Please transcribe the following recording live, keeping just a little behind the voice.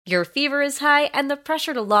Your fever is high and the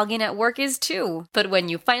pressure to log in at work is too. But when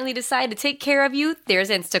you finally decide to take care of you, there's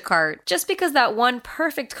Instacart. Just because that one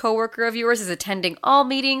perfect coworker of yours is attending all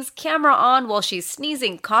meetings, camera on while she's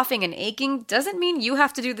sneezing, coughing, and aching, doesn't mean you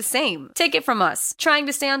have to do the same. Take it from us. Trying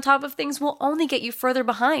to stay on top of things will only get you further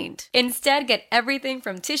behind. Instead, get everything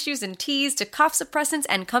from tissues and teas to cough suppressants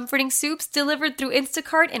and comforting soups delivered through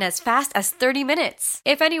Instacart in as fast as 30 minutes.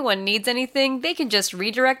 If anyone needs anything, they can just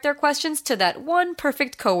redirect their questions to that one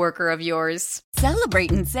perfect coworker of yours. Celebrate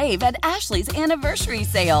and save at Ashley's Anniversary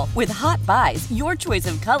Sale. With Hot Buys, your choice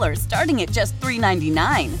of colors starting at just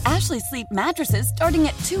 $3.99. Ashley Sleep mattresses starting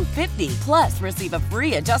at $2.50. Plus, receive a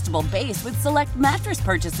free adjustable base with select mattress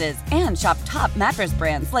purchases. And shop top mattress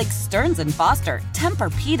brands like Stearns & Foster,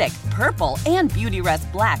 Tempur-Pedic, Purple, and Beautyrest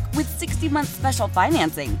Black with 60-month special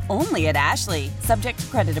financing. Only at Ashley. Subject to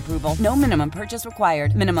credit approval. No minimum purchase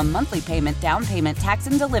required. Minimum monthly payment, down payment, tax,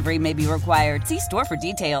 and delivery may be required. See store for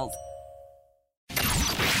details.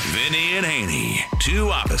 Vinny and Haynie, two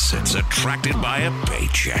opposites attracted by a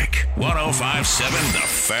paycheck. 105.7 The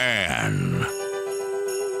Fan.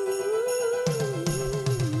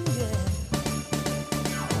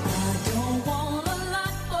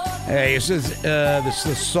 Hey, this is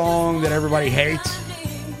the song that everybody hates.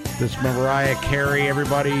 This Mariah Carey,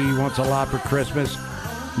 everybody wants a lot for Christmas.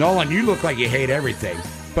 Nolan, you look like you hate everything.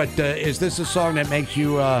 But is this a song that makes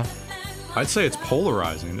you... I'd say it's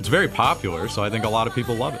polarizing. It's very popular, so I think a lot of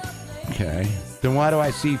people love it. Okay. Then why do I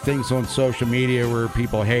see things on social media where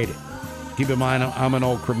people hate it? Keep in mind, I'm an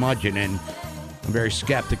old curmudgeon, and I'm very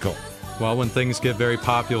skeptical. Well, when things get very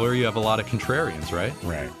popular, you have a lot of contrarians, right?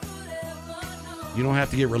 Right. You don't have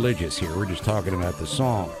to get religious here. We're just talking about the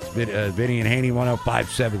song. Vinny and Haynie,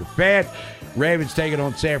 105.7 The Fan. Ravens taking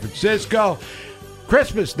on San Francisco.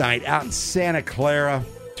 Christmas night out in Santa Clara.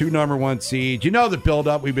 2 number 1 seeds. You know the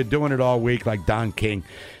build-up. We've been doing it all week like Don King.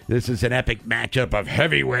 This is an epic matchup of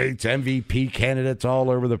heavyweights, MVP candidates all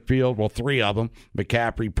over the field. Well, 3 of them.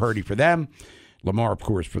 McCaffrey, Purdy for them. Lamar, of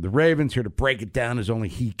course, for the Ravens. Here to break it down as only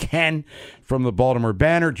he can from the Baltimore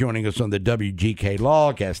Banner. Joining us on the WGK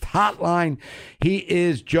Law Guest Hotline, he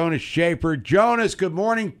is Jonas Shaffer. Jonas, good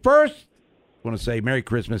morning. First, I want to say Merry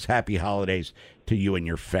Christmas, Happy Holidays to you and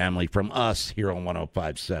your family from us here on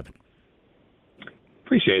 105.7.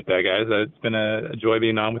 Appreciate that, guys. It's been a joy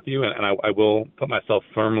being on with you, and I will put myself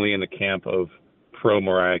firmly in the camp of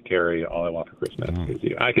pro-Mariah Carey, All I Want for Christmas.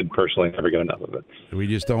 I could personally never get enough of it. We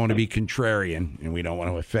just don't want to be contrarian, and we don't want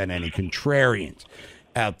to offend any contrarians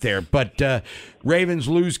out there. But Ravens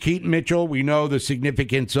lose Keaton Mitchell. We know the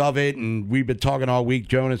significance of it, and we've been talking all week,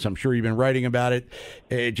 Jonas. I'm sure you've been writing about it.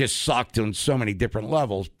 It just sucked on so many different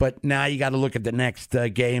levels. But now you got to look at the next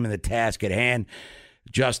game and the task at hand.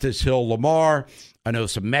 Justice Hill, Lamar. I know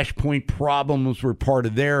some mesh point problems were part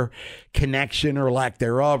of their connection or lack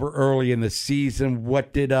thereof early in the season.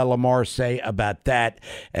 What did Lamar say about that,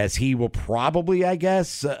 as he will probably, I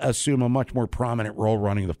guess, assume a much more prominent role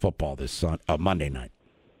running the football this Monday night?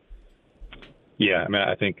 Yeah, I mean,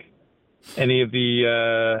 I think any of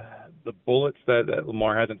the bullets that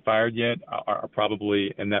Lamar hasn't fired yet are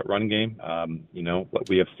probably in that run game. What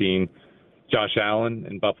we have seen Josh Allen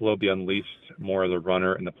in Buffalo be unleashed more as a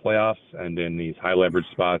runner in the playoffs and in these high leverage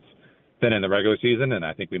spots than in the regular season. And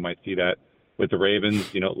I think we might see that with the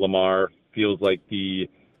Ravens. Lamar feels like the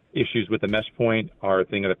issues with the mesh point are a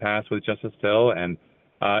thing of the past with Justice Hill. And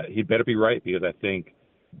he better be right, because I think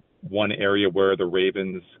one area where the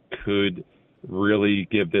Ravens could really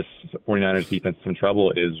give this 49ers defense some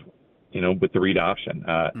trouble is, with the read option.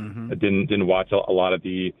 I didn't watch a lot of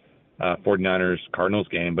the 49ers Cardinals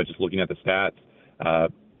game, but just looking at the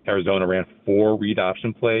stats, Arizona ran 4 read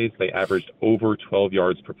option plays. They averaged over 12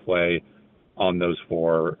 yards per play on those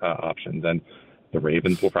 4 options. And the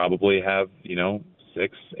Ravens will probably have,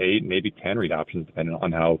 6, 8, maybe 10 read options, depending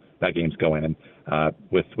on how that game's going. And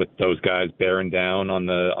with those guys bearing down on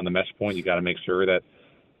the mesh point, you got to make sure that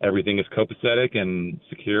everything is copacetic and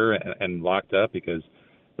secure and locked up, because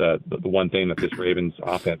the one thing that this Ravens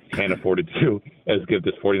offense can't afford to do is give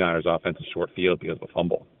this 49ers offense a short field because of a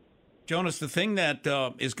fumble. Jonas, the thing that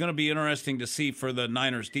is going to be interesting to see for the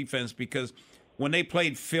Niners defense, because when they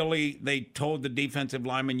played Philly, they told the defensive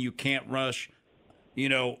linemen you can't rush,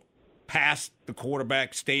 past the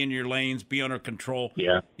quarterback, stay in your lanes, be under control.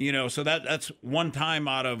 Yeah. So that's one time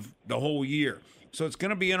out of the whole year. So it's going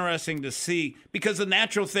to be interesting to see, because the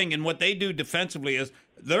natural thing and what they do defensively is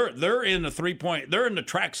they're in the 3-point, they're in the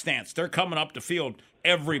track stance. They're coming up the field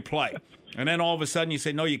every play. And then all of a sudden you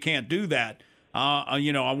say, no, you can't do that. I'll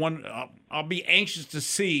be anxious to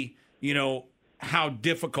see, how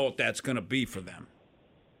difficult that's going to be for them.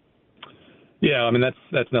 Yeah, I mean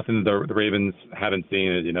that's nothing the Ravens haven't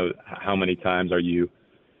seen. You know, how many times are you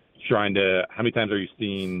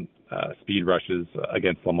seeing speed rushes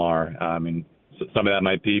against Lamar? I mean, some of that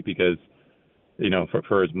might be because, you know,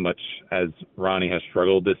 for as much as Ronnie has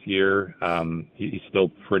struggled this year, he's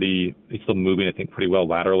still moving, I think, pretty well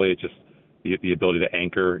laterally. It's just the ability to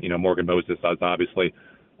anchor. You know, Morgan Moses is obviously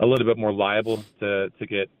a little bit more liable to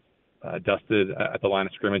get dusted at the line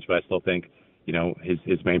of scrimmage, but I still think, you know,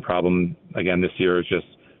 his main problem again this year is just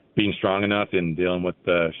being strong enough in dealing with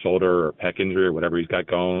the shoulder or pec injury or whatever he's got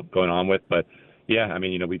going on with. But yeah, I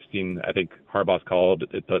mean, you know, we've seen, I think Harbaugh's called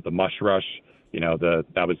it the mush rush. You know,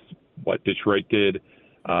 that was what Detroit did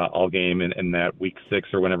all game in that week 6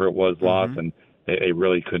 or whenever it was loss, and they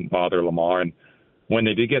really couldn't bother Lamar. And when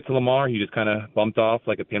they did get to Lamar, he just kind of bumped off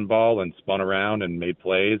like a pinball and spun around and made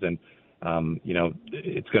plays. And you know,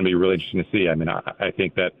 it's going to be really interesting to see. I mean, I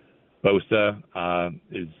think that Bosa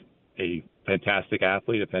is a fantastic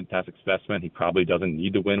athlete, a fantastic specimen. He probably doesn't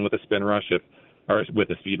need to win with a spin rush or with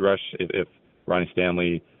a speed rush if Ronnie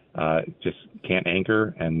Stanley just can't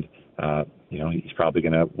anchor. And you know, he's probably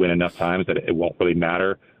going to win enough times that it won't really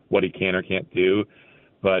matter what he can or can't do.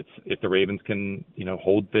 But if the Ravens can, you know,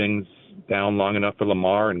 hold things down long enough for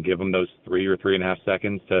Lamar and give him those 3 or 3.5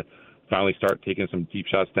 seconds to finally start taking some deep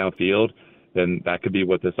shots downfield, then that could be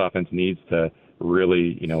what this offense needs to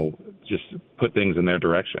really, you know, just put things in their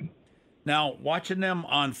direction. Now, watching them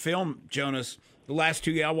on film, Jonas, the last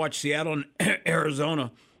 2 years I watched Seattle and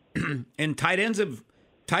Arizona, and tight ends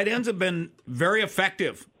have been very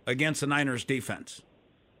effective against the Niners defense.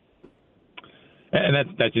 And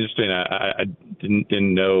that's interesting. I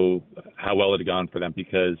didn't know how well it had gone for them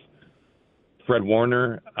because Fred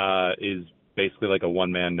Warner is basically like a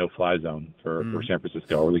one-man no-fly zone for San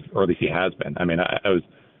Francisco, or at least he has been. I mean, I was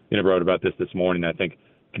wrote about this morning. I think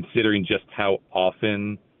considering just how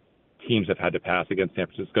often teams have had to pass against San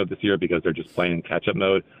Francisco this year because they're just playing in catch-up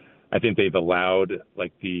mode, I think they've allowed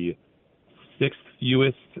like the 6th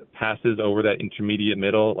fewest passes over that intermediate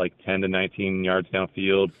middle, like 10 to 19 yards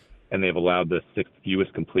downfield, and they've allowed the 6th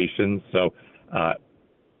fewest completions. So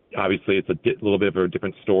obviously it's a little bit of a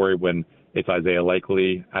different story when it's Isaiah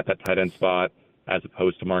Likely at that tight end spot as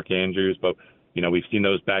opposed to Mark Andrews. But, you know, we've seen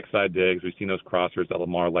those backside digs. We've seen those crossers that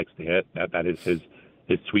Lamar likes to hit. That is his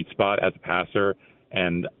sweet spot as a passer.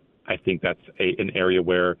 And I think that's an area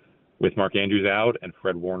where with Mark Andrews out and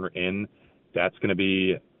Fred Warner in, that's going to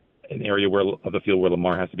be an area of the field where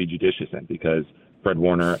Lamar has to be judicious in because Fred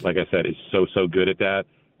Warner, like I said, is so good at that.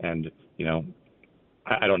 And, you know,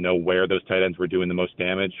 I don't know where those tight ends were doing the most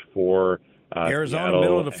damage for Arizona, Seattle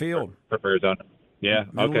middle of the field. For Arizona. Yeah.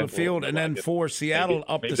 Middle of the field, and then for Seattle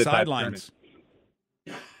up the sidelines.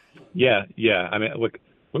 Yeah. I mean, look,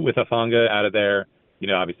 with Afanga out of there, you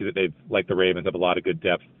know, obviously they've, like the Ravens, have a lot of good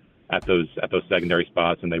depth at those secondary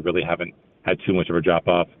spots, and they really haven't had too much of a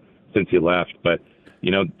drop-off since he left. But,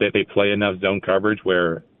 you know, they play enough zone coverage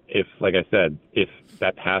where if, like I said, if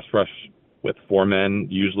that pass rush with 4 men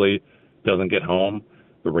usually doesn't get home,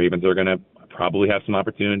 the Ravens are going to probably have some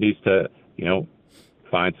opportunities to, you know,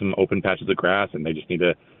 find some open patches of grass, and they just need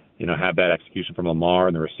to, you know, have that execution from Lamar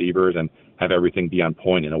and the receivers and have everything be on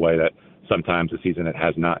point in a way that sometimes this season it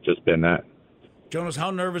has not just been that. Jonas, how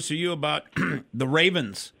nervous are you about the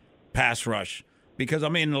Ravens pass rush? Because, I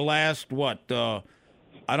mean, the last,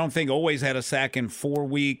 I don't think always had a sack in 4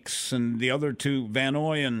 weeks, and the other two, Van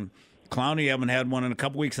Noy and Clowney, haven't had one in a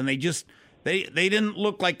couple weeks, and they didn't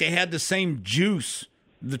look like they had the same juice,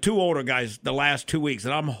 the two older guys, the last 2 weeks.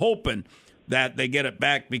 And I'm hoping that they get it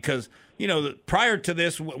back because, you know, prior to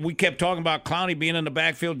this, we kept talking about Clowney being in the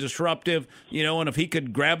backfield, disruptive, you know, and if he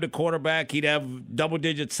could grab the quarterback, he'd have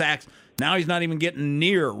double-digit sacks. Now he's not even getting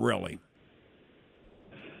near, really.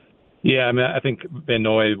 Yeah, I mean, I think Van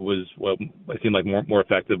Noy was it seemed like more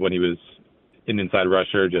effective when he was an inside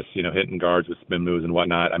rusher, just, you know, hitting guards with spin moves and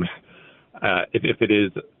whatnot. I mean, if it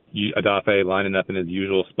is Adafe lining up in his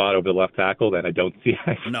usual spot over the left tackle, then I don't see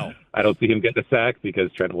him getting a sack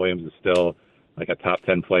because Trent Williams is still like a top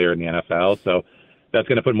 10 player in the NFL. So that's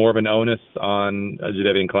going to put more of an onus on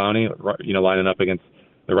Jadeveon Clowney, you know, lining up against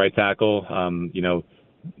the right tackle. You know,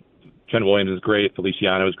 Trent Williams is great.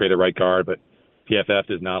 Feliciano is great at right guard, but PFF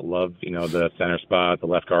does not love, you know, the center spot, the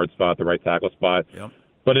left guard spot, the right tackle spot. Yep.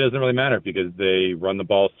 But it doesn't really matter because they run the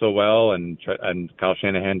ball so well, and Kyle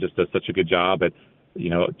Shanahan just does such a good job at, you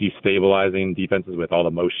know, destabilizing defenses with all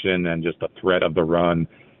the motion and just the threat of the run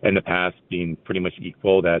and the pass being pretty much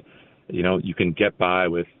equal that, you know, you can get by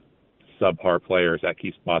with subpar players at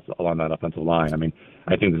key spots along that offensive line. I mean,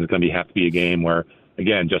 I think this is going to have to be a game where,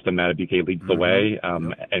 again, Justin Madubuike leads the way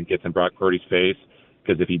and gets in Brock Purdy's face,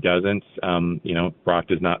 because if he doesn't, you know, Brock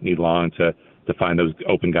does not need long to to find those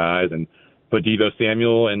open guys and put Devo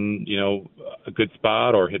Samuel in, a good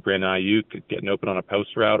spot, or hit Brandon Ayuk getting open on a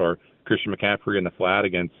post route, or Christian McCaffrey in the flat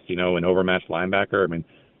against, an overmatched linebacker. I mean,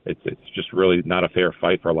 it's just really not a fair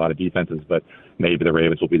fight for a lot of defenses, but maybe the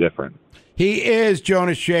Ravens will be different. He is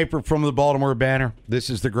Jonas Shaffer from the Baltimore Banner. This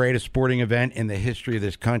is the greatest sporting event in the history of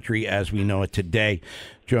this country as we know it today.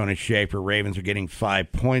 Jonas Shaffer, Ravens are getting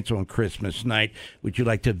 5 points on Christmas night. Would you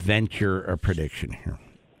like to venture a prediction here?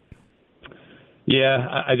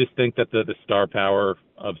 Yeah, I just think that the star power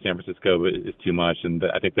of San Francisco is too much, and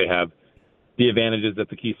I think they have the advantages at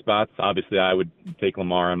the key spots. Obviously, I would take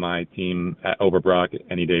Lamar on my team over Brock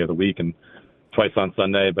any day of the week and twice on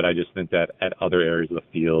Sunday, but I just think that at other areas of the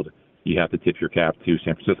field, you have to tip your cap to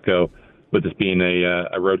San Francisco. With this being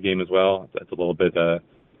a road game as well, it's a little bit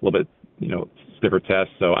stiffer test.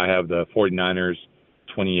 So I have the 49ers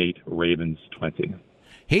 28, Ravens 20.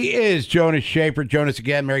 He is Jonas Shaffer. Jonas,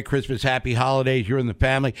 again, Merry Christmas, Happy Holidays. You're in the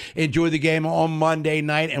family. Enjoy the game on Monday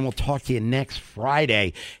night, and we'll talk to you next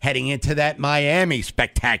Friday heading into that Miami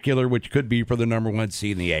spectacular, which could be for the number 1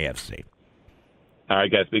 seed in the AFC. All right,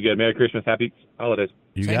 guys. Be good. Merry Christmas. Happy Holidays.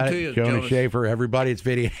 You Same got to it, you, Jonas Jonas. Shaffer. Everybody, it's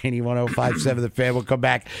Vinny Haynie, 105.7 The Fan. We'll come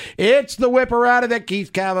back. It's the whip around of the Keys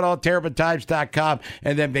Cavanaugh, TerrapinTimes.com,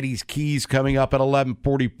 and then Vinny's Keys coming up at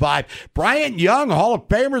 11:45. Bryant Young, Hall of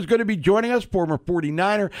Famer, is going to be joining us, former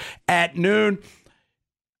 49er, at noon.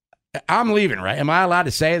 I'm leaving, right? Am I allowed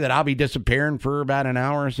to say that I'll be disappearing for about an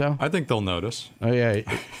hour or so? I think they'll notice. Oh, yeah.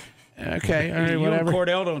 Okay, all right, You whatever. and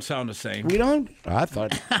Cordell don't sound the same. We don't? I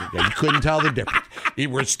thought you couldn't tell the difference.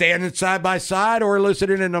 We're standing side by side or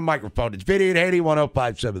listening in the microphone. It's Vinny and Haynie,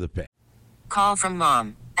 105.7 The Fan. Call from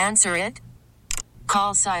mom. Answer it.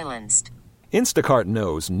 Call silenced. Instacart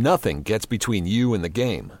knows nothing gets between you and the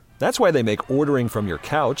game. That's why they make ordering from your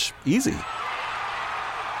couch easy.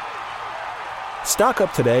 Stock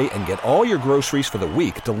up today and get all your groceries for the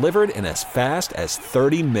week delivered in as fast as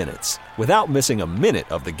 30 minutes without missing a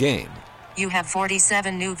minute of the game. You have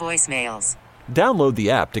 47 new voicemails. Download the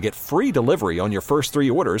app to get free delivery on your first 3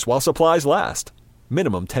 orders while supplies last.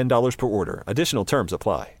 Minimum $10 per order. Additional terms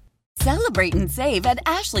apply. Celebrate and save at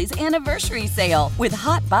Ashley's Anniversary Sale. With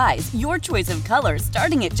Hot Buys, your choice of colors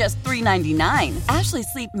starting at just $3.99. Ashley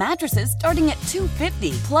Sleep mattresses starting at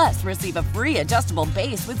 $2.50. Plus, receive a free adjustable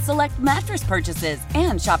base with select mattress purchases.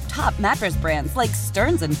 And shop top mattress brands like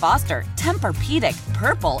Stearns & Foster, Tempur-Pedic,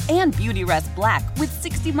 Purple, and Beautyrest Black with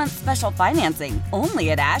 60-month special financing.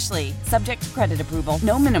 Only at Ashley. Subject to credit approval.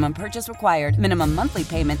 No minimum purchase required. Minimum monthly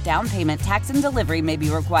payment, down payment, tax, and delivery may be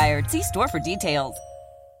required. See store for details.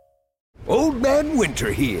 Old Man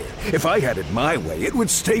Winter here. If I had it my way, it would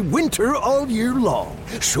stay winter all year long.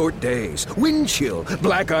 Short days, wind chill,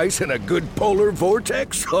 black ice, and a good polar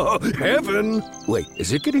vortex. Oh, heaven. Wait,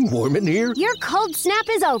 is it getting warm in here? Your cold snap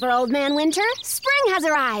is over, Old Man Winter. Spring has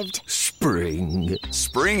arrived. Spring.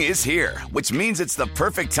 Spring is here, which means it's the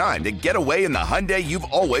perfect time to get away in the Hyundai you've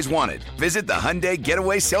always wanted. Visit the Hyundai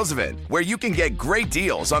Getaway Sales Event, where you can get great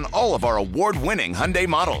deals on all of our award-winning Hyundai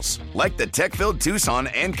models, like the tech-filled Tucson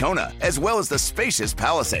and Kona, as well as the spacious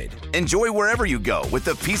Palisade. Enjoy wherever you go with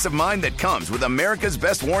the peace of mind that comes with America's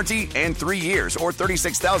best warranty and 3 years or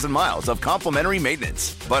 36,000 miles of complimentary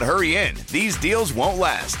maintenance. But hurry in, these deals won't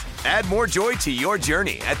last. Add more joy to your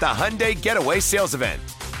journey at the Hyundai Getaway Sales Event.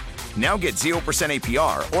 Now get 0%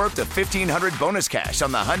 APR or up to $1,500 bonus cash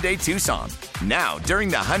on the Hyundai Tucson. Now, during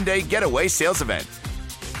the Hyundai Getaway Sales Event.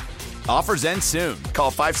 Offers end soon.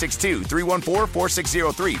 Call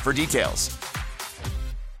 562-314-4603 for details.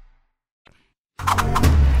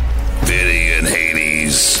 Vinny and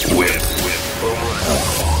Haynie's Whip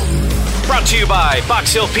Around. Brought to you by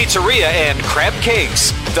Box Hill Pizzeria and Crab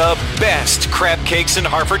Cakes. The best crab cakes in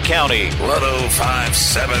Harford County.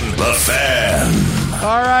 105.7 The Fan.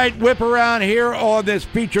 All right, whip around here on this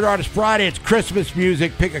Featured Artist Friday. It's Christmas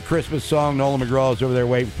music. Pick a Christmas song. Nolan McGraw is over there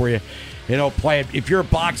waiting for you. You know, play it. If you're a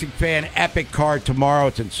boxing fan, epic card tomorrow.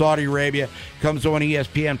 It's in Saudi Arabia. Comes on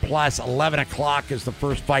ESPN Plus. 11 o'clock is the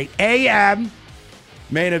first fight. AM.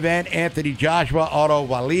 Main event, Anthony Joshua, Otto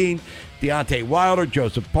Wallin, Deontay Wilder,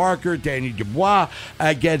 Joseph Parker, Danny Dubois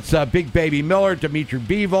against Big Baby Miller, Dimitri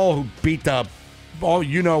Bivol, who beat the out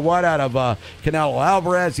of Canelo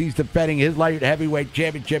Alvarez. He's defending his light heavyweight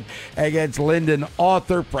championship against Lyndon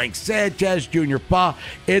Arthur, Frank Sanchez, Junior Fa.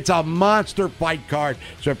 It's a monster fight card.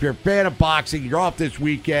 So if you're a fan of boxing, you're off this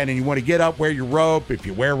weekend and you want to get up, wear your robe. If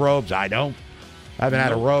you wear robes, I don't. I haven't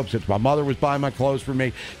had a robe since my mother was buying my clothes for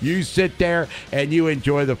me. You sit there and you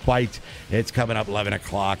enjoy the fights. It's coming up 11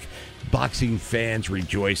 o'clock. Boxing fans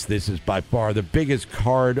rejoice. This is by far the biggest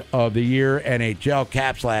card of the year. NHL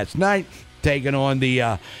Caps last night. taking on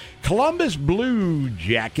the Columbus Blue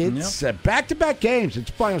Jackets. Back-to-back games.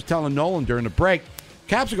 It's funny, I was telling Nolan during the break,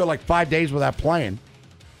 Caps will go like 5 days without playing.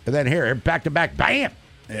 And then here, back-to-back, bam!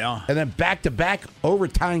 Yeah. And then back-to-back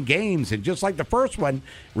overtime games. And just like the first one,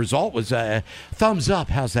 result was a thumbs up.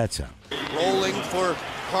 How's that sound? Rolling for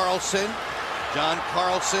Carlson. John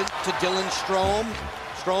Carlson to Dylan Strome.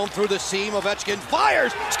 Strome through the seam. Ovechkin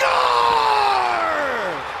fires. Score!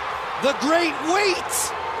 The great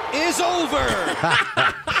wait is over.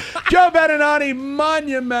 Joe Beninati,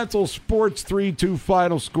 monumental Sports 3-2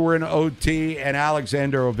 final score in OT, and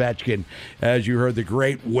Alexander Ovechkin, as you heard, the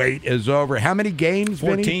great wait is over. How many games,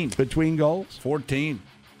 14. Vinny, between goals? 14.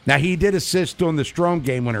 Now, he did assist on the Strome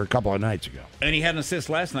game winner a couple of nights ago. And he had an assist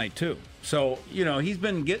last night, too. So, he's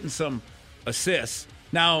been getting some assists.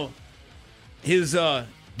 Now, his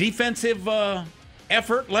defensive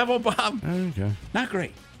effort level, Bob, okay, not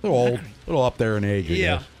great. A little old, a little up there in age.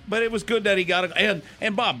 Yeah, but it was good that he got it.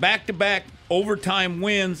 And Bob, back-to-back overtime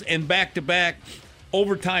wins and back-to-back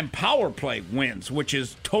overtime power play wins, which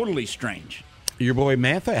is totally strange. Your boy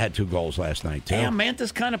Mantha had 2 goals last night, too. Yeah,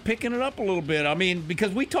 Mantha's kind of picking it up a little bit. I mean,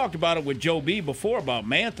 because we talked about it with Joe B before about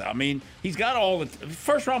Mantha. I mean, he's got all the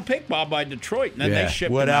first-round pick, Bob, by Detroit, and then they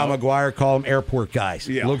shipped what him Al out. McGuire called them airport guys.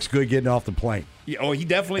 Yeah. Looks good getting off the plane. Yeah, oh, he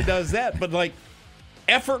definitely does that. But,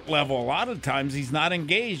 effort level, a lot of times he's not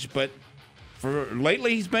engaged, but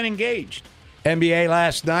lately he's been engaged. NBA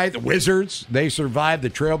last night, the Wizards, they survived the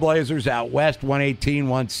Trailblazers out west,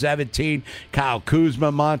 118-117. Kyle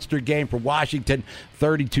Kuzma, monster game for Washington,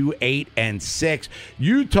 32-8-6.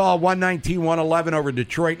 Utah, 119-111 over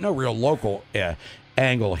Detroit. No real local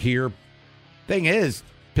angle here. Thing is,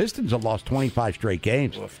 Pistons have lost 25 straight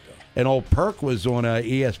games. And old Perk was on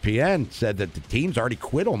ESPN, said that the team's already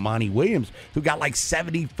quit on Monty Williams, who got like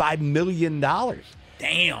 $75 million.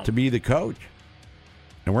 Damn. To be the coach.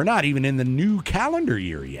 And we're not even in the new calendar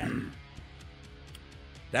year yet.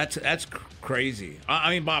 That's crazy.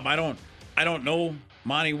 I mean, Bob, I don't know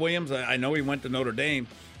Monty Williams. I know he went to Notre Dame,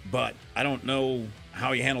 but I don't know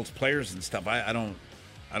how he handles players and stuff. I don't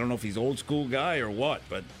know if he's old school guy or what,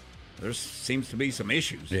 but there seems to be some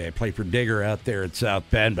issues. Yeah, he played for Digger out there at South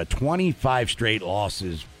Bend, but 25 straight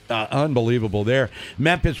losses. Unbelievable there.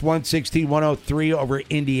 Memphis 116-103 over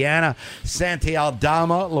Indiana. Santi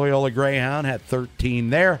Aldama, Loyola Greyhound, had 13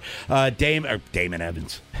 there. Damon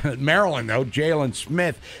Evans. Maryland, though, Jalen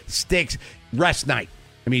Smith sticks rest night.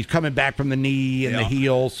 I mean, he's coming back from the knee and the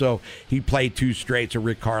heel, so he played 2 straight, so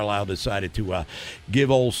Rick Carlisle decided to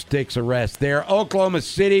give old Sticks a rest there. Oklahoma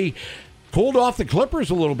City cooled off the Clippers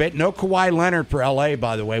a little bit. No Kawhi Leonard for L.A.,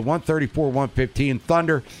 by the way. 134-115.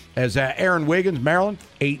 Thunder as Aaron Wiggins, Maryland,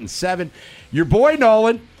 8-7. Your boy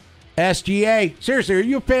Nolan, SGA. Seriously, are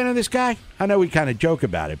you a fan of this guy? I know we kind of joke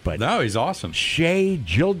about it, but no, he's awesome. Shea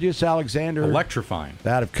Gilgeous-Alexander, electrifying,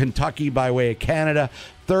 out of Kentucky by way of Canada.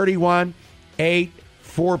 31, 8,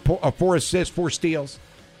 4 assists, 4 steals.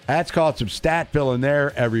 That's called some stat filling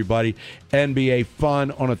there, everybody. NBA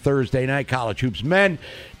fun on a Thursday night. College hoops men.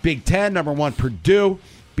 Big Ten, number 1, Purdue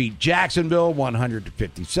beat Jacksonville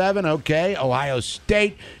 100-57. Okay. Ohio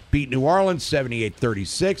State beat New Orleans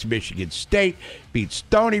 78-36. Michigan State beat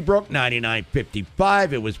Stony Brook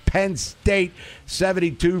 99-55. It was Penn State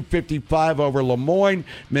 72-55 over Lemoyne.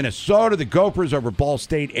 Minnesota, the Gophers over Ball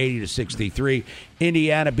State 80-63.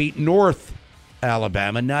 Indiana beat North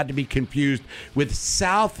Alabama, not to be confused with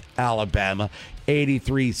South Alabama,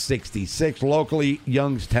 83-66. Locally,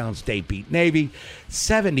 Youngstown State beat Navy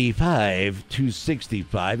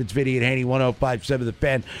 75-65. It's Vinny and Haynie, 105.7 The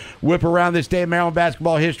Fan. Whip around this day in Maryland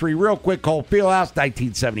basketball history real quick. Cole Fieldhouse,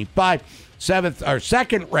 1975.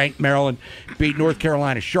 Second-ranked Maryland beat North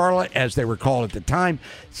Carolina Charlotte, as they were called at the time,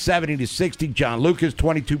 70-60. John Lucas,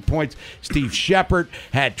 22 points. Steve Shepard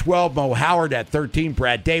had 12. Mo Howard had 13.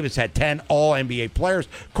 Brad Davis had 10. All NBA players.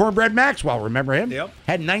 Cornbread Maxwell, remember him? Yep.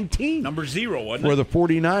 Had 19. Number 0, wasn't for it? the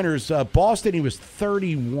 49ers. Boston, he was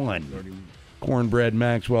 31. Cornbread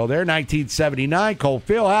Maxwell there. 1979, Cole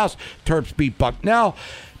Fieldhouse. Terps beat Bucknell.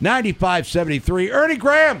 95-73. Ernie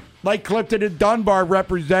Graham, Lake Clifton and Dunbar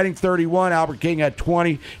representing 31. Albert King had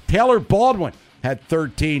 20. Taylor Baldwin had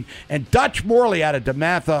 13. And Dutch Morley out of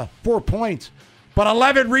DeMatha, 4 points. But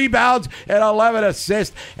 11 rebounds and 11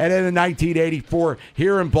 assists. And in the 1984,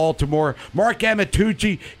 here in Baltimore, Mark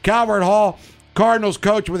Amatucci, Calvert Hall, Cardinals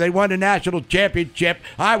coach when they won the national championship.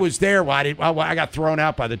 I was there. I got thrown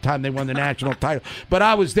out by the time they won the national title. But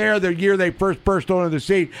I was there the year they first burst onto the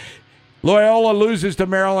scene. Loyola loses to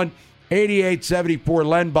Maryland, 88-74.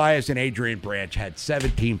 Len Bias and Adrian Branch had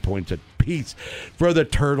 17 points apiece for the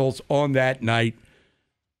Turtles on that night.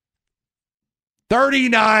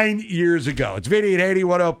 39 years ago. It's Vinny Haynie,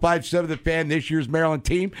 105.7 The Fan. This year's Maryland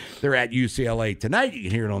team, they're at UCLA tonight. You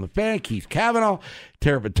can hear it on The Fan. Keith Cavanaugh,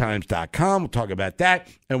 TerrapinTimes.com. We'll talk about that,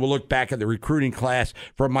 and we'll look back at the recruiting class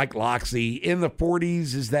for Mike Locksley in the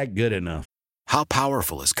 40s. Is that good enough? How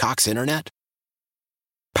powerful is Cox Internet?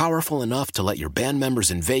 Powerful enough to let your band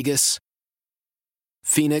members in Vegas,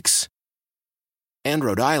 Phoenix, and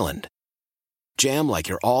Rhode Island jam like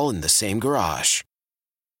you're all in the same garage.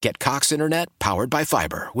 Get Cox Internet powered by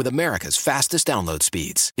fiber with America's fastest download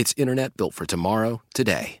speeds. It's internet built for tomorrow,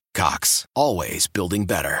 today. Cox, always building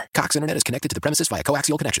better. Cox Internet is connected to the premises via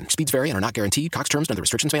coaxial connection. Speeds vary and are not guaranteed. Cox terms and other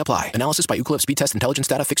restrictions may apply. Analysis by Ookla of Speed Test Intelligence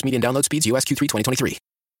Data. Fixed median download speeds. US Q3 2023.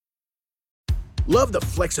 Love the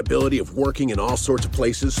flexibility of working in all sorts of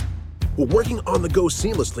places? Well, working on the go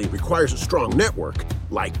seamlessly requires a strong network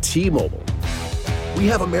like T-Mobile. We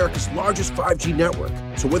have America's largest 5G network,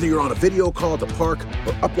 so whether you're on a video call at the park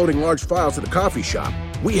or uploading large files at the coffee shop,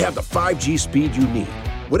 we have the 5G speed you need.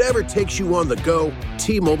 Whatever takes you on the go,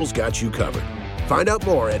 T-Mobile's got you covered. Find out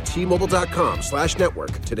more at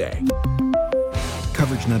T-Mobile.com/network today.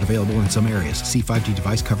 Coverage not available in some areas. See 5G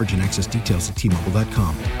device coverage and access details at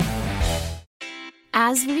T-Mobile.com.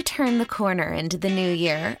 As we turn the corner into the new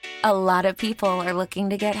year, a lot of people are looking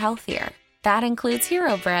to get healthier. That includes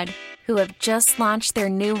Hero Bread, who have just launched their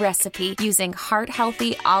new recipe using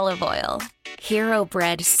heart-healthy olive oil. Hero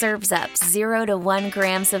Bread serves up 0 to 1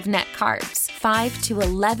 grams of net carbs, 5 to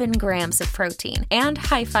 11 grams of protein, and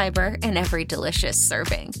high fiber in every delicious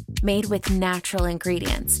serving. Made with natural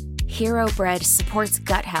ingredients, Hero Bread supports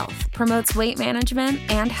gut health, promotes weight management,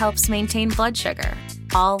 and helps maintain blood sugar.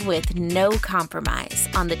 All with no compromise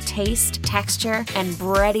on the taste, texture, and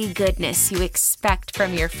bready goodness you expect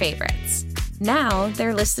from your favorites. Now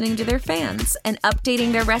they're listening to their fans and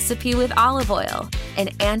updating their recipe with olive oil, an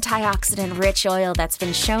antioxidant-rich oil that's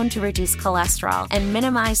been shown to reduce cholesterol and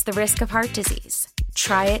minimize the risk of heart disease.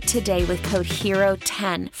 Try it today with code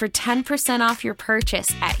HERO10 for 10% off your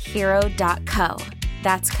purchase at hero.co.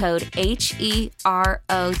 That's code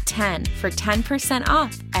HERO10 for 10%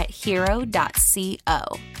 off at hero.co.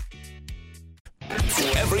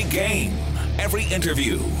 Every game, every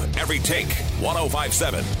interview, every take.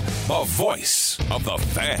 105.7, the voice of the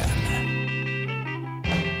fan.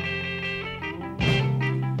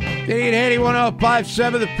 Vinny Haynie,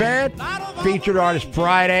 105.7 The Fan. Featured Artist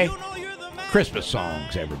Friday. Christmas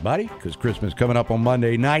songs, everybody, because Christmas coming up on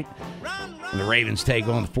Monday night. And the Ravens take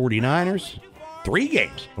on the 49ers. 3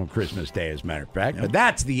 games on Christmas Day, as a matter of fact. But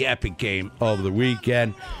that's the epic game of the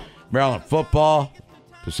weekend. Maryland football,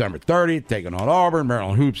 December 30th, taking on Auburn.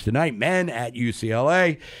 Maryland hoops tonight, men at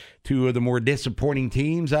UCLA. 2 of the more disappointing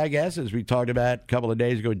teams, I guess, as we talked about a couple of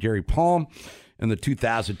days ago, Jerry Palm in the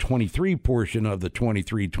 2023 portion of the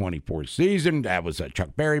 23-24 season. That was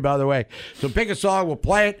Chuck Berry, by the way. So pick a song, we'll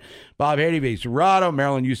play it. Bob Haynie, Serato,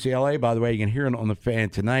 Maryland, UCLA. By the way, you can hear it on the Fan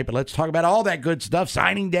tonight. But let's talk about all that good stuff.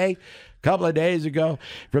 Signing day. Couple of days ago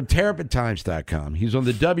from TerrapinTimes.com. He's on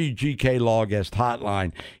the WGK Law Guest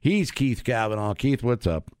Hotline. He's Keith Cavanaugh. Keith, what's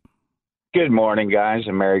up? Good morning, guys,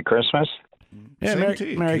 and Merry Christmas. Yeah,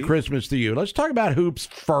 Merry Christmas to you. Let's talk about hoops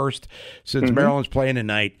first, since Maryland's playing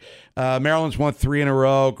tonight. Maryland's won 3 in a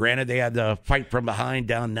row. Granted, they had to fight from behind,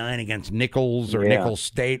 down 9 against Nichols or Nichols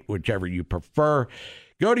State, whichever you prefer.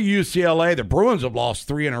 Go to UCLA. The Bruins have lost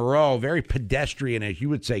 3 in a row. Very pedestrian, as you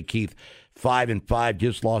would say, Keith. 5-5,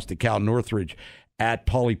 just lost to Cal Northridge at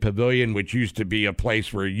Pauley Pavilion, which used to be a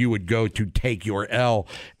place where you would go to take your L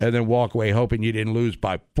and then walk away hoping you didn't lose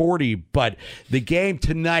by 40. But the game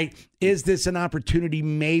tonight, is this an opportunity?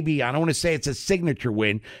 Maybe. I don't want to say it's a signature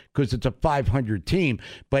win because it's a 500 team,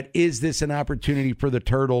 but is this an opportunity for the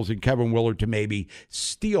Turtles and Kevin Willard to maybe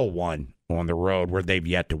steal one on the road where they've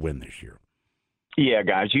yet to win this year? Yeah,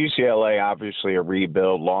 guys, UCLA, obviously a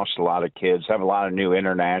rebuild, lost a lot of kids, have a lot of new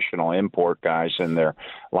international import guys in their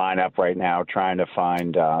lineup right now trying to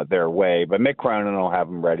find their way. But Mick Cronin will have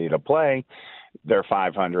them ready to play. They're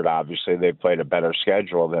 500, obviously. They've played a better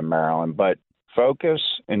schedule than Maryland. But focus,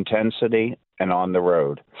 intensity, and on the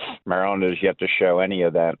road. Maryland has yet to show any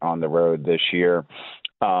of that on the road this year.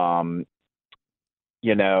 It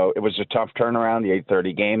was a tough turnaround, the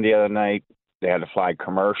 8:30 game the other night. They had to fly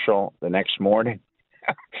commercial the next morning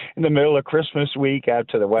in the middle of Christmas week out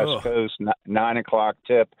to the West Coast, 9 o'clock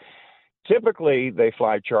tip. Typically, they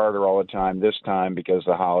fly charter all the time. This time, because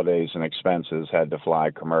the holidays and expenses, had to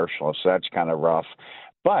fly commercial. So that's kind of rough.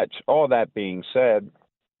 But all that being said,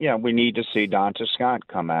 we need to see Donta Scott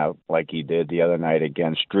come out like he did the other night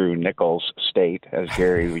against Drew Nichols State, as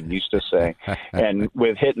Gary used to say, and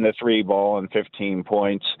with hitting the 3 ball and 15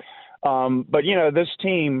 points. But, this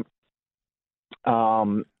team,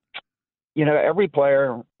 every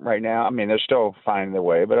player right now, I mean, they're still finding their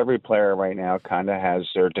way, but every player right now kind of has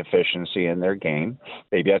their deficiency in their game.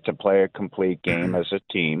 They've yet to play a complete game as a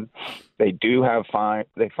team. They do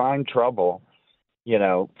they find trouble,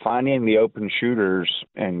 finding the open shooters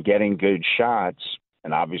and getting good shots,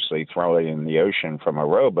 and obviously throwing it in the ocean from a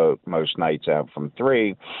rowboat most nights out from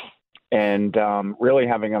three. And really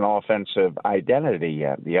having an offensive identity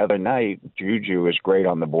yet. The other night, Juju was great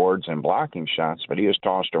on the boards and blocking shots, but he was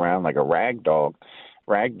tossed around like a ragdoll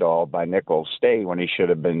by Nicholls State when he should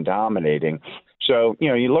have been dominating. So,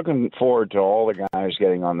 you're looking forward to all the guys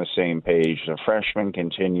getting on the same page. The freshmen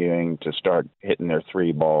continuing to start hitting their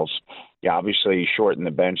three balls. Yeah, obviously he shortened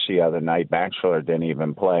the bench the other night. Baxter didn't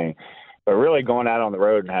even play. But really going out on the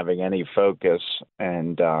road and having any focus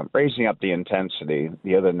and raising up the intensity.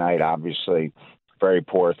 The other night, obviously, very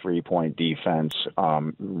poor three-point defense,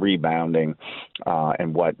 rebounding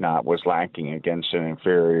and whatnot was lacking against an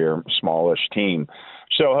inferior, smallish team.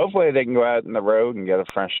 So hopefully they can go out on the road and get a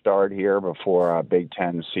fresh start here before Big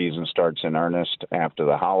Ten season starts in earnest after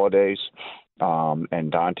the holidays.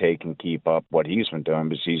 And Dante can keep up what he's been doing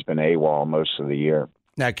because he's been AWOL most of the year.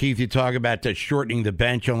 Now, Keith, you talk about shortening the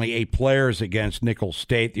bench, only 8 players against Nicholls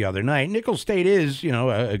State the other night. Nicholls State is,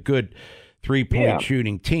 a good three-point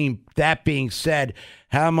shooting team. That being said,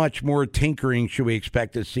 how much more tinkering should we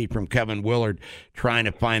expect to see from Kevin Willard trying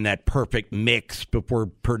to find that perfect mix before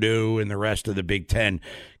Purdue and the rest of the Big Ten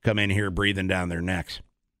come in here breathing down their necks?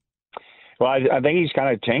 Well, I think he's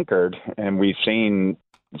kind of tinkered, and we've seen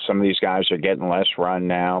some of these guys are getting less run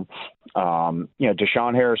now.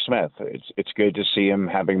 Deshaun Harris-Smith, it's good to see him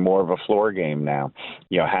having more of a floor game now,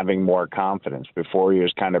 having more confidence. Before he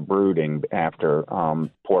was kind of brooding after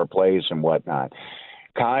poor plays and whatnot.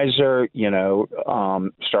 Kaiser,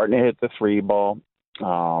 starting to hit the three ball.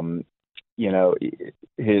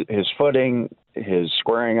 His footing, his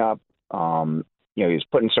squaring up, he's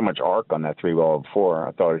putting so much arc on that three ball before.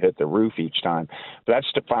 I thought it hit the roof each time. But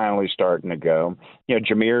that's finally starting to go.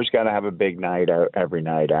 Jameer's got to have a big night out, every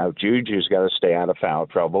night out. Juju's got to stay out of foul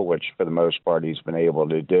trouble, which for the most part he's been able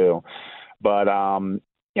to do. But,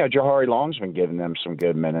 Jahari Long's been giving them some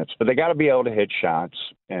good minutes. But they got to be able to hit shots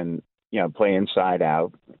and, play inside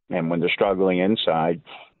out. And when they're struggling inside,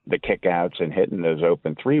 the kickouts and hitting those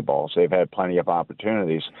open three balls, they've had plenty of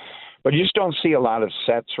opportunities. But you just don't see a lot of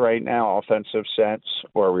sets right now, offensive sets,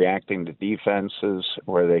 or reacting to defenses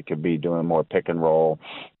where they could be doing more pick and roll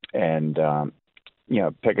and,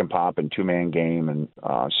 pick and pop and two-man game and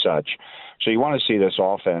such. So you want to see this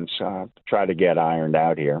offense try to get ironed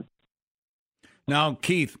out here. Now,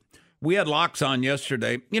 Keith, we had Locks on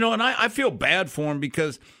yesterday, and I feel bad for him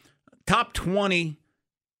because top 20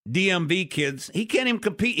 DMV kids, he can't even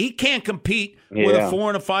compete. He can't compete with a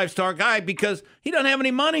 4- and 5-star guy because he doesn't have any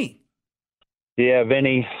money. Yeah,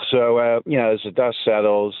 Vinny. So, as the dust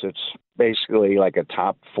settles, it's basically like a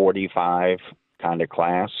top 45 kind of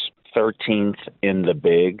class, 13th in the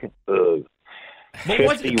big. But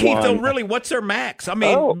Keith, though, really, what's their max? I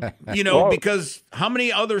mean, because how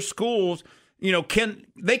many other schools, can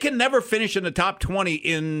never finish in the top 20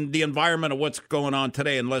 in the environment of what's going on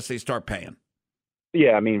today unless they start paying?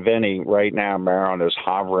 Yeah, I mean, Vinny, right now, Maryland is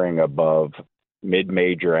hovering above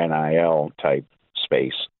mid-major NIL type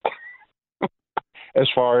space. As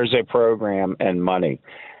far as a program and money.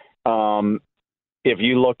 If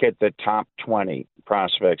you look at the top 20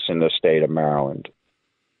 prospects in the state of Maryland,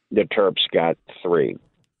 the Terps got 3.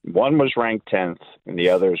 One was ranked 10th, and the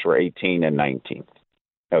others were 18 and 19th.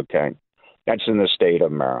 Okay? That's in the state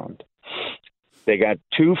of Maryland. They got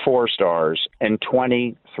 2 4-stars and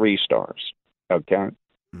 20 3-stars. Okay?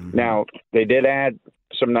 Mm-hmm. Now, they did add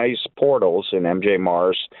some nice portals in MJ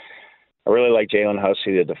Morris. I really like Jalen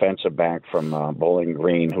Hussey, the defensive back from Bowling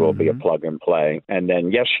Green, who will be a plug and play. And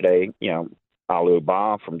then yesterday, Alu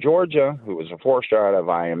Ba from Georgia, who was a 4-star out of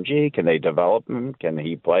IMG. Can they develop him? Can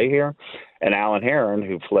he play here? And Alan Heron,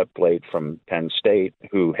 who flipped late from Penn State,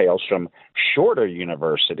 who hails from Shorter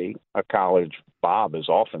University, a college Bob is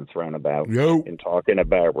often thrown about in talking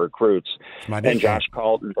about recruits. And Josh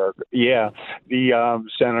Kaltenberger, the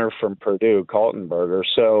center from Purdue, Kaltenberger.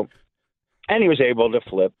 So, and he was able to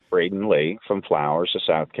flip Braden Lee from Flowers to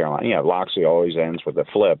South Carolina. Loxley always ends with a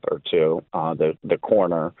flip or two. The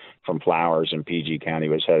corner from Flowers in PG County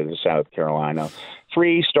was headed to South Carolina.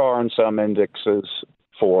 3-star in some indexes,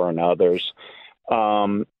 4 in others.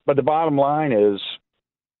 But the bottom line is,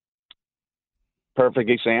 perfect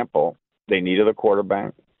example. They needed a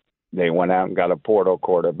quarterback. They went out and got a portal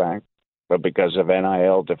quarterback. But because of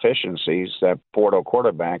NIL deficiencies, that portal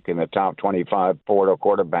quarterback in the top 25 portal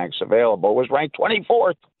quarterbacks available was ranked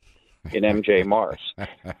 24th in MJ Morris.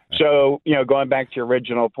 So, going back to your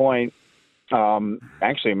original point,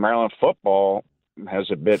 Actually, Maryland football has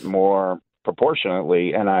a bit more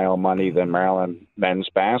proportionately NIL money than Maryland men's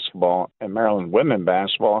basketball, and Maryland women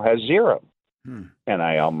basketball has zero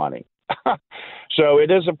NIL money. So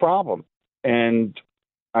it is a problem. And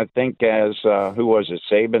I think as, who was it,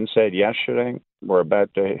 Saban said yesterday, we're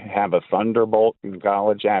about to have a thunderbolt in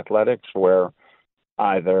college athletics where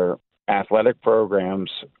either athletic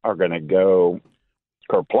programs are going to go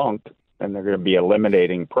kerplunk and they're going to be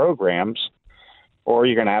eliminating programs, or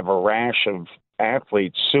you're going to have a rash of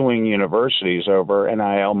athletes suing universities over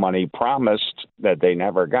NIL money promised that they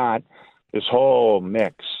never got. This whole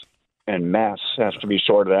mix and mess has to be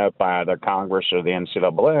sorted out by the Congress or the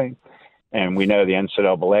NCAA. And we know the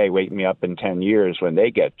NCAA wake me up in 10 years when they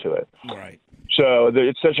get to it. Right. So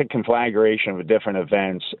it's such a conflagration of different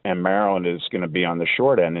events, and Maryland is going to be on the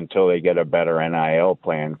short end until they get a better NIL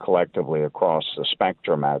plan collectively across the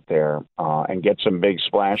spectrum out there and get some big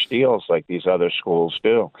splash deals like these other schools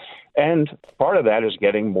do. And part of that is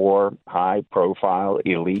getting more high-profile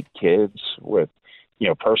elite kids with,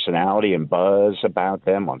 personality and buzz about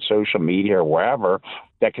them on social media or wherever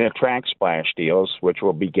that can attract splash deals, which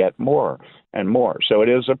will beget more and more. So it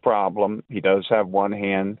is a problem. He does have one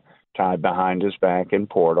hand tied behind his back in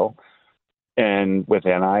portal and with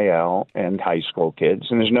NIL and high school kids.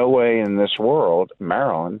 And there's no way in this world,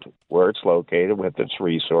 Maryland, where it's located with its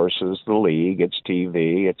resources, the league, its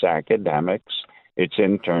TV, its academics, its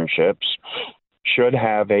internships, should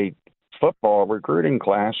have a football recruiting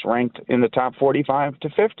class ranked in the top 45 to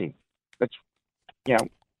 50.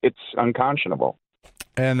 It's unconscionable.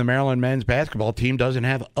 And the Maryland men's basketball team doesn't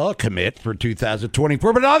have a commit for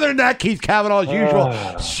 2024. But other than that, Keith Cavanaugh, as usual,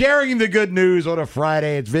 sharing the good news on a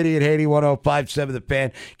Friday. It's Vinny and Haynie, 105.7 The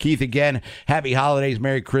Fan. Keith, again, happy holidays,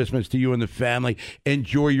 Merry Christmas to you and the family.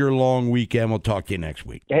 Enjoy your long weekend. We'll talk to you next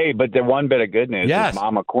week. Hey, but the one bit of good news is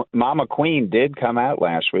Mama Queen did come out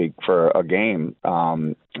last week for a game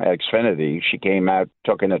at Xfinity. She came out,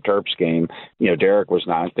 took in a Terps game. Derek was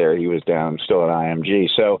not there. He was down still at IMG.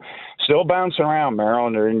 So still bouncing around.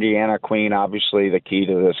 Maryland or Indiana Queen, obviously the key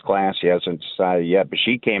to this class. He hasn't decided yet, but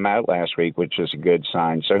she came out last week, which is a good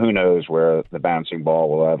sign. So who knows where the bouncing ball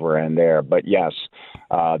will ever end there. But yes,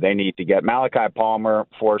 they need to get Malachi Palmer,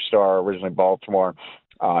 4-star, originally Baltimore.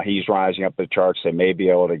 He's rising up the charts. They may be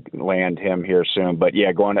able to land him here soon. But,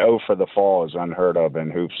 going 0 for the fall is unheard of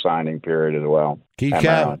in hoop signing period as well. Keith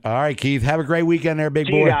Cavanaugh. All right, Keith. Have a great weekend there, big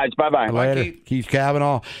boy. See you guys. Bye-bye. Later. Keith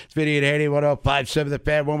Cavanaugh. It's Vinny and Haynie, 105.7 The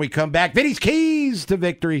Fan. When we come back, Vinny's keys to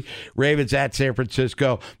victory. Ravens at San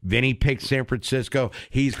Francisco. Vinny picks San Francisco.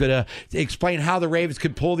 He's going to explain how the Ravens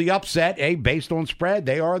could pull the upset. Based on spread,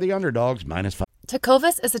 they are the underdogs, -5.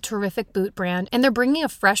 Tecovas is a terrific boot brand, and they're bringing a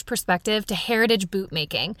fresh perspective to heritage boot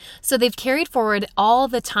making. So they've carried forward all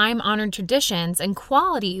the time-honored traditions and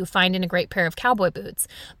quality you find in a great pair of cowboy boots,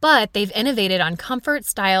 but they've innovated on comfort,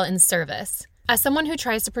 style, and service. As someone who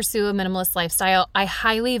tries to pursue a minimalist lifestyle, I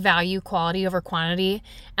highly value quality over quantity,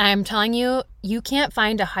 and I'm telling you, you can't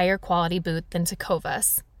find a higher quality boot than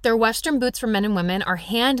Tecovas. Their Western boots for men and women are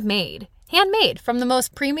handmade from the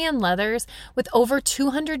most premium leathers with over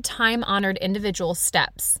 200 time-honored individual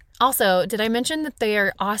steps. Also, did I mention that they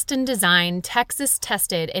are Austin-designed,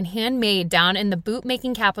 Texas-tested, and handmade down in the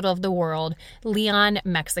boot-making capital of the world, Leon,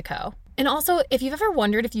 Mexico. And also, if you've ever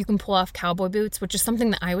wondered if you can pull off cowboy boots, which is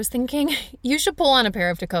something that I was thinking, you should pull on a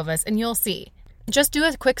pair of Tecovas and you'll see. Just do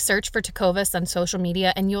a quick search for Tecovas on social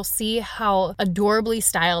media and you'll see how adorably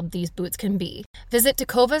styled these boots can be. Visit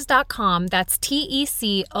tecovas.com, that's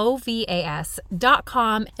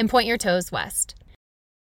TECOVAS.com, and point your toes west.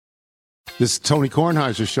 This is Tony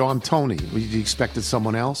Kornheiser's show. I'm Tony. You expected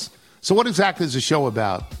someone else? So what exactly is the show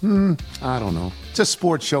about? I don't know. It's a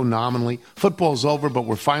sports show nominally. Football's over, but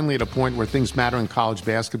we're finally at a point where things matter in college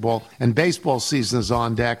basketball, and baseball season is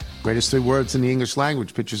on deck. Greatest 3 words in the English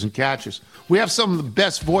language, pitchers and catchers. We have some of the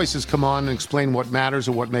best voices come on and explain what matters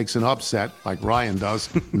or what makes an upset, like Ryan does,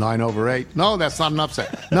 9/8. No, that's not an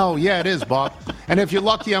upset. No, yeah, it is, Bob. And if you're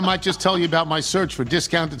lucky, I might just tell you about my search for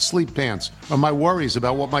discounted sleep pants or my worries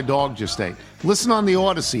about what my dog just ate. Listen on the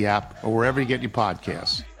Odyssey app or wherever you get your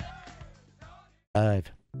podcasts.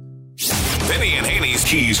 Vinny and Haynie's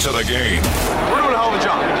keys to the game. We're doing a hell of a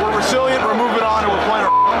job. We're resilient, we're moving on, and we're playing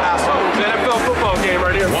our ass off. It's an NFL football game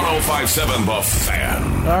right here. 105.7 The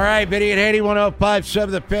Fan. All right, Vinny and Haynie,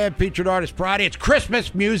 105.7 The Fan, featured artist Friday. It's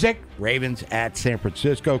Christmas music. Ravens at San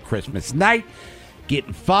Francisco, Christmas night.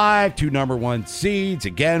 Getting 5, 2 number 1 seeds.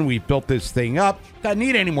 Again, we built this thing up. Doesn't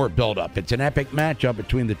need any more build-up. It's an epic matchup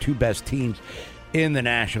between the 2 best teams in the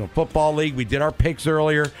National Football League. We did our picks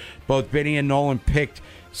earlier. Both Vinny and Nolan picked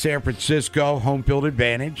San Francisco, home field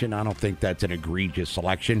advantage, and I don't think that's an egregious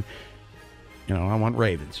selection. I want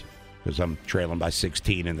Ravens because I'm trailing by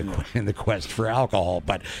 16 in the quest for alcohol.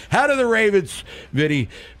 But how do the Ravens, Vinny,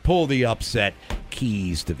 pull the upset?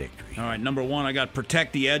 Keys to victory. All right, number one, I got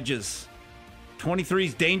protect the edges. 23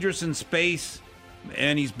 is dangerous in space,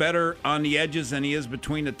 and he's better on the edges than he is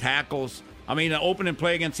between the tackles. I mean, the opening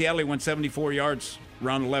play against Seattle, he went 74 yards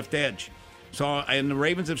around the left edge. So, and the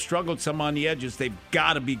Ravens have struggled some on the edges. They've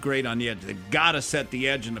got to be great on the edge. They've got to set the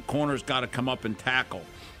edge, and the corner's got to come up and tackle.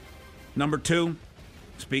 Number two,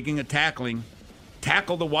 speaking of tackling,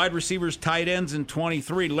 tackle the wide receivers, tight ends in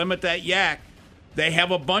 23. Limit that yak. They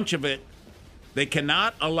have a bunch of it. They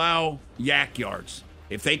cannot allow yak yards.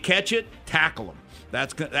 If they catch it, tackle them.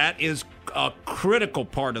 That is a critical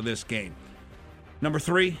part of this game. Number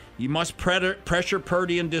three, you must pressure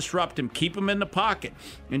Purdy and disrupt him. Keep him in the pocket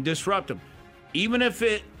and disrupt him. Even if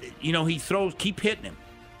he throws, keep hitting him.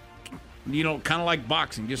 Kind of like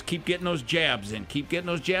boxing. Just keep getting those jabs in.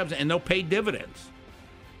 And they'll pay dividends.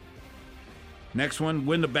 Next one,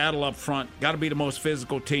 win the battle up front. Got to be the most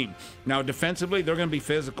physical team. Now, defensively, they're going to be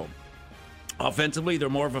physical. Offensively, they're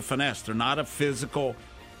more of a finesse. They're not a physical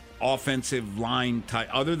offensive line type.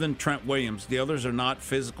 Other than Trent Williams, the others are not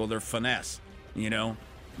physical. They're finesse,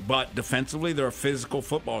 But defensively, they're a physical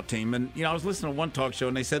football team. And, I was listening to one talk show,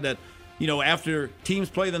 and they said that, after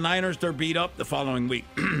teams play the Niners, they're beat up the following week.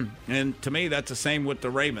 And to me, that's the same with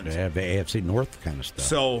the Ravens. They have the AFC North kind of stuff.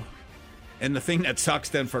 So, and the thing that sucks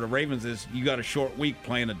then for the Ravens is you got a short week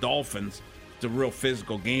playing the Dolphins. It's a real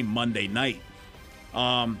physical game Monday night.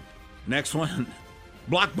 Next one,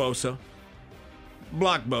 block Bosa.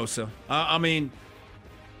 I mean,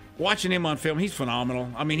 watching him on film, he's phenomenal.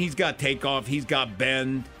 I mean, he's got takeoff. He's got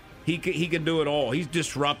bend. He can do it all. He's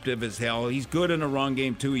disruptive as hell. He's good in the run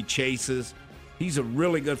game, too. He chases. He's a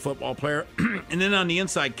really good football player. And then on the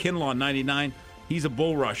inside, Kinlaw, 99, he's a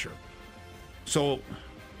bull rusher. So,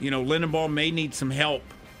 Lindenbaugh may need some help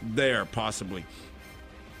there, possibly.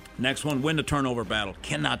 Next one, win the turnover battle.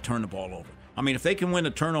 Cannot turn the ball over. I mean, if they can win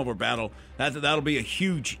a turnover battle, that'll be a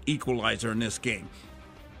huge equalizer in this game.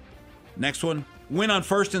 Next one, win on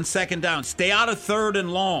first and second down. Stay out of third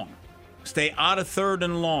and long.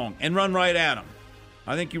 And run right at them.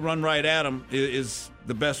 I think you run right at them is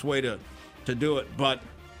the best way to do it. But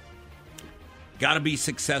got to be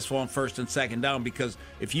successful on first and second down, because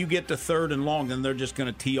if you get to third and long, then they're just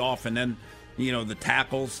going to tee off, and then the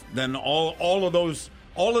tackles, then all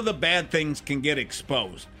of the bad things can get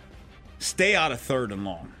exposed. Stay out of third and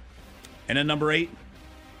long. And then number 8,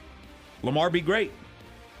 Lamar be great.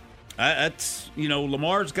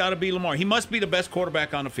 Lamar's got to be Lamar. He must be the best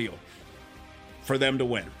quarterback on the field for them to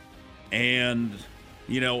win. And,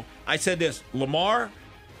 I said this, Lamar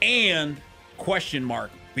and question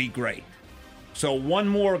mark be great. So one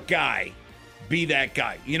more guy, be that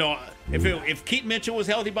guy. If Keaton Mitchell was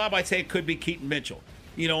healthy, Bob, I'd say it could be Keaton Mitchell.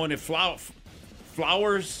 And if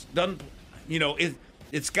Flowers doesn't,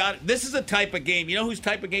 this is a type of game. You know whose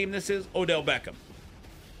type of game this is? Odell Beckham.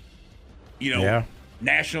 Yeah.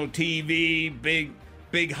 National TV,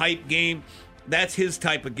 big hype game. That's his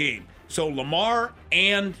type of game. So Lamar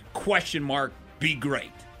and question mark be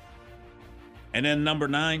great. And then number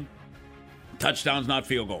 9, touchdowns, not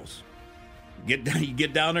field goals. You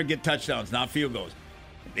get down there, get touchdowns, not field goals.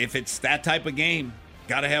 If it's that type of game,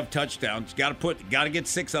 got to have touchdowns. Got to get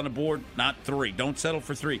 6 on the board, not 3. Don't settle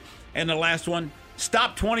for 3. And the last one,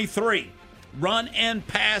 stop 23. Run and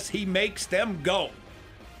pass. He makes them go.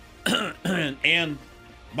 And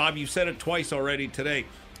Bob, you said it twice already today.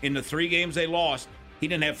 In the 3 games they lost, he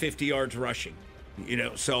didn't have 50 yards rushing.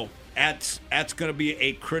 So that's going to be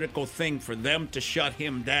a critical thing for them to shut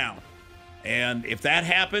him down. And if that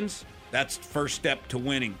happens, that's the first step to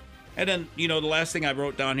winning. And then, the last thing I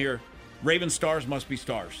wrote down here, Raven stars must be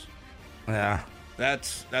stars. Yeah.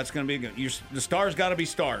 That's going to be good. The stars got to be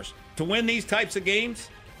stars. To win these types of games,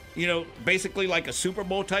 basically like a Super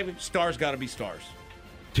Bowl type, stars got to be stars.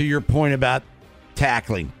 To your point about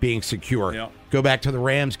tackling, being secure, go back to the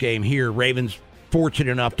Rams game here. Ravens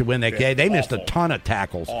fortunate enough to win that game. They missed a ton of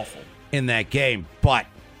tackles in that game, but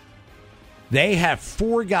they have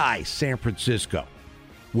 4 guys, San Francisco,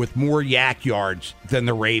 with more yak yards than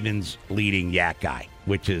the Ravens' leading yak guy,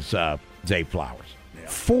 which is Zay Flowers. Yeah.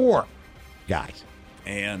 4 guys.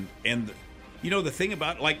 And the thing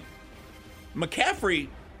about, like, McCaffrey,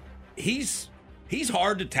 he's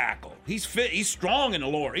hard to tackle. He's fit. He's strong in the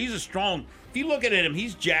lower. He's a strong. If you look at him,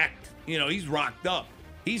 he's jacked. He's rocked up.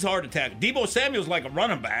 He's hard to tackle. Deebo Samuel's like a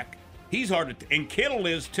running back. He's hard to, and Kittle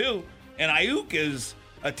is too. And Ayuk is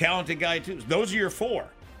a talented guy too. Those are your 4.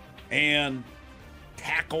 And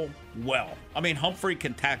tackle well. I mean, Humphrey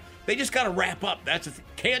can tackle. They just got to wrap up. That's the thing.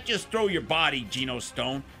 Can't just throw your body, Geno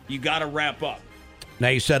Stone. You got to wrap up. Now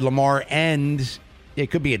you said Lamar and it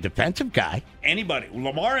could be a defensive guy. Anybody.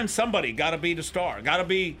 Lamar and somebody got to be the star. Got to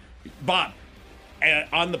be Bob.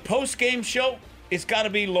 On the post-game show, it's got to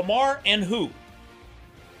be Lamar and who?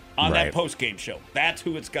 On that post-game show. That's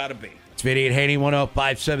who it's got to be. It's Vinny Haynie,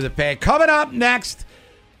 105.7 The Fan. Coming up next,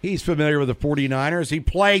 he's familiar with the 49ers. He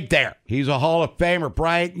played there. He's a Hall of Famer.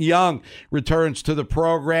 Bryant Young returns to the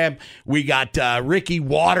program. We got Ricky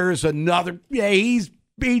Waters, another. Yeah, he's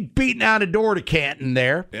beating out a door to Canton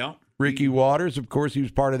there. Yeah. Ricky Waters, of course, he was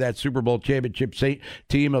part of that Super Bowl championship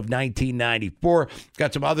team of 1994.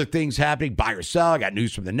 Got some other things happening. Buy or sell. I got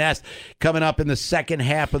news from the Nest. Coming up in the second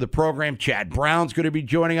half of the program, Chad Brown's going to be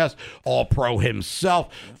joining us. All-Pro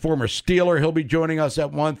himself. Former Steeler. He'll be joining us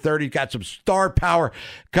at 1:30. Got some star power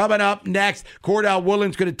coming up next. Cordell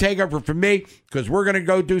Woodland's going to take over for me because we're going to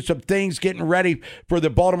go do some things getting ready for the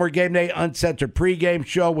Baltimore Game Day Uncensored pregame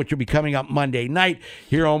show, which will be coming up Monday night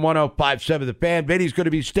here on 105.7 The Fan. Vinny's going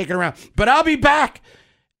to be sticking around. But I'll be back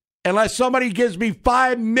unless somebody gives me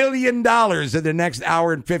 $5 million in the next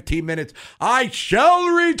hour and 15 minutes. I shall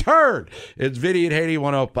return. It's Vinny and Haynie,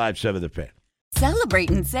 105.7 The Fan.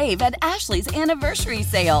 Celebrate and save at Ashley's Anniversary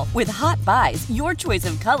Sale. With Hot Buys, your choice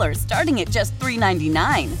of colors starting at just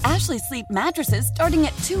 $3.99. Ashley Sleep mattresses starting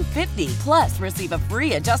at $2.50. Plus, receive a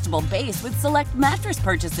free adjustable base with select mattress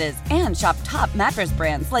purchases. And shop top mattress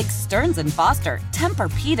brands like Stearns & Foster,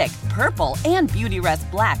 Tempur-Pedic, Purple, and Beautyrest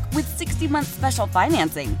Black with 60-month special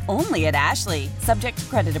financing. Only at Ashley. Subject to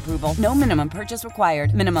credit approval. No minimum purchase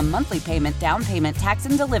required. Minimum monthly payment, down payment, tax,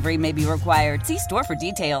 and delivery may be required. See store for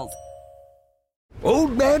details.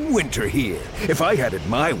 Old Man Winter here. If I had it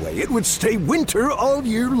my way, it would stay winter all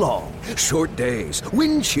year long. Short days,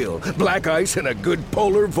 wind chill, black ice, and a good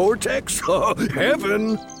polar vortex. Oh,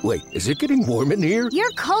 heaven. Wait, is it getting warm in here?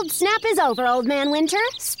 Your cold snap is over, Old Man Winter.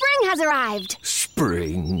 Spring has arrived.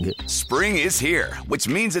 Spring. Spring is here, which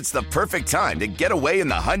means it's the perfect time to get away in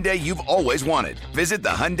the Hyundai you've always wanted. Visit the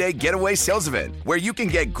Hyundai Getaway Sales Event, where you can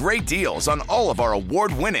get great deals on all of our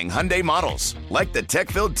award-winning Hyundai models, like the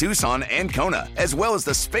tech-filled Tucson and Kona, as well as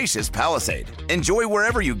the spacious Palisade. Enjoy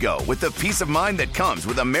wherever you go with the peace of mind that comes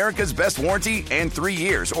with America's best warranty and 3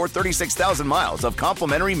 years or 36,000 miles of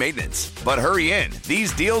complimentary maintenance. But hurry in,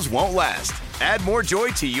 these deals won't last. Add more joy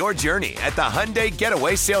to your journey at the Hyundai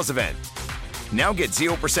Getaway Sales Event. Now get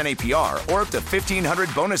 0% APR or up to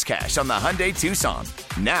 $1,500 bonus cash on the Hyundai Tucson.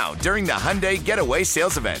 Now, during the Hyundai Getaway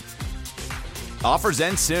Sales Event. Offers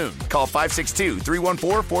end soon. Call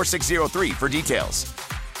 562-314-4603 for details.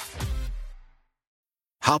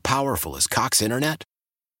 How powerful is Cox Internet?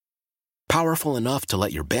 Powerful enough to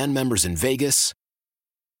let your band members in Vegas,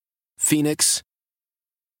 Phoenix,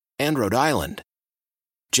 and Rhode Island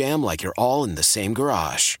jam like you're all in the same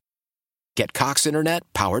garage. Get Cox Internet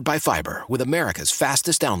powered by fiber with America's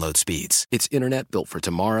fastest download speeds. It's internet built for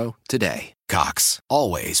tomorrow, today. Cox,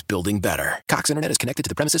 always building better. Cox Internet is connected to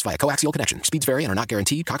the premises via coaxial connection. Speeds vary and are not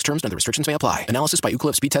guaranteed. Cox terms and other restrictions may apply. Analysis by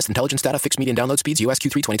Ookla Speed Test Intelligence Data. Fixed median download speeds. US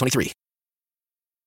Q3 2023.